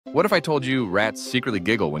What if I told you rats secretly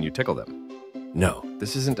giggle when you tickle them? No,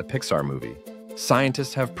 this isn't a Pixar movie.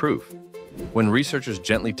 Scientists have proof. When researchers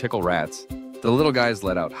gently tickle rats, the little guys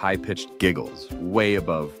let out high-pitched giggles, way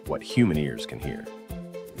above what human ears can hear.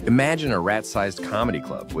 Imagine a rat-sized comedy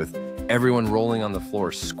club with everyone rolling on the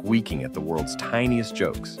floor squeaking at the world's tiniest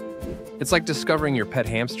jokes. It's like discovering your pet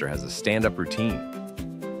hamster has a stand-up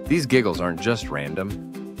routine. These giggles aren't just random.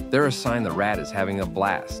 They're a sign the rat is having a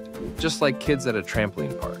blast, just like kids at a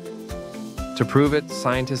trampoline park. To prove it,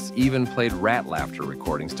 scientists even played rat laughter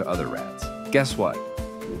recordings to other rats. Guess what?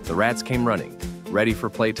 The rats came running, ready for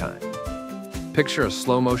playtime. Picture a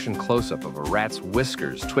slow-motion close-up of a rat's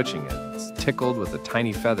whiskers twitching as it's tickled with a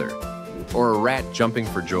tiny feather, or a rat jumping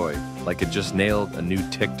for joy like it just nailed a new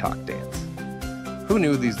TikTok dance. Who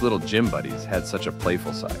knew these little gym buddies had such a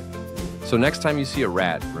playful side? So next time you see a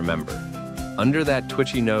rat, remember, under that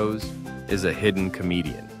twitchy nose is a hidden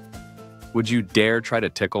comedian. Would you dare try to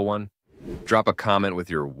tickle one? Drop a comment with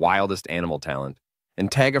your wildest animal talent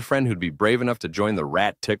and tag a friend who'd be brave enough to join the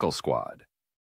Rat Tickle Squad.